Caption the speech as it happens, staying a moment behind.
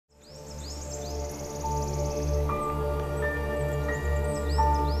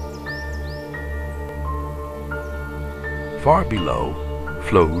Far below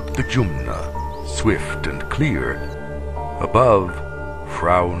flowed the Jumna, swift and clear. Above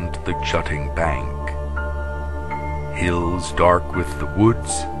frowned the jutting bank. Hills dark with the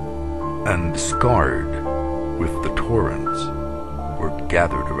woods and scarred with the torrents were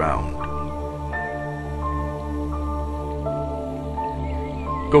gathered around.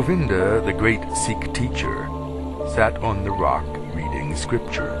 Govinda, the great Sikh teacher, sat on the rock reading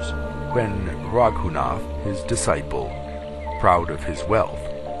scriptures when Raghunath, his disciple, proud of his wealth,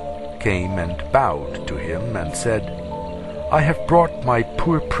 came and bowed to him and said, "I have brought my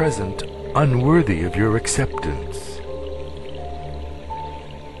poor present unworthy of your acceptance."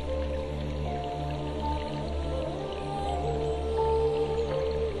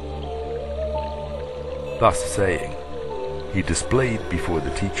 Thus saying, he displayed before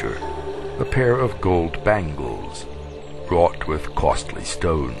the teacher a pair of gold bangles wrought with costly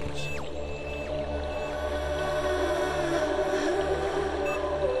stones.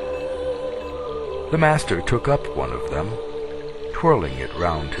 The master took up one of them, twirling it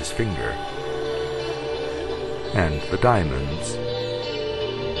round his finger, and the diamonds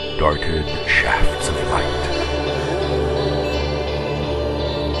darted shafts of light.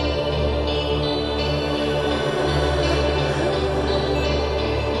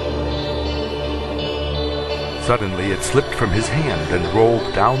 Suddenly it slipped from his hand and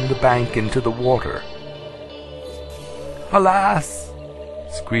rolled down the bank into the water. "Alas!"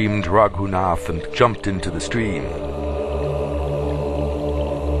 screamed Raghunath and jumped into the stream.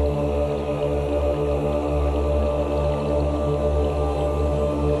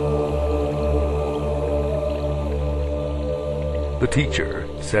 The teacher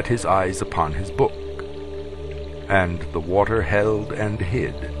set his eyes upon his book, and the water held and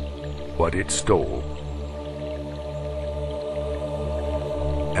hid what it stole,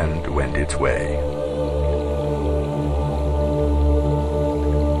 and went its way.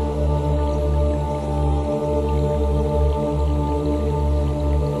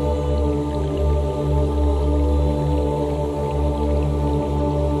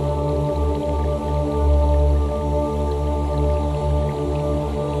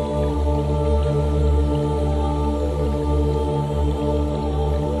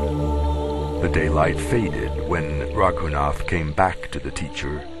 The daylight faded when Raghunath came back to the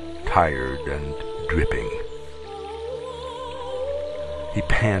teacher, tired and dripping. He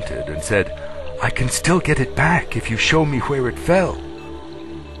panted and said, "I can still get it back if you show me where it fell."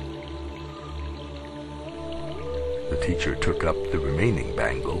 The teacher took up the remaining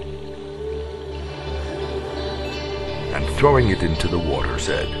bangle and throwing it into the water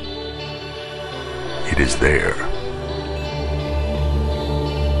said, "It is there.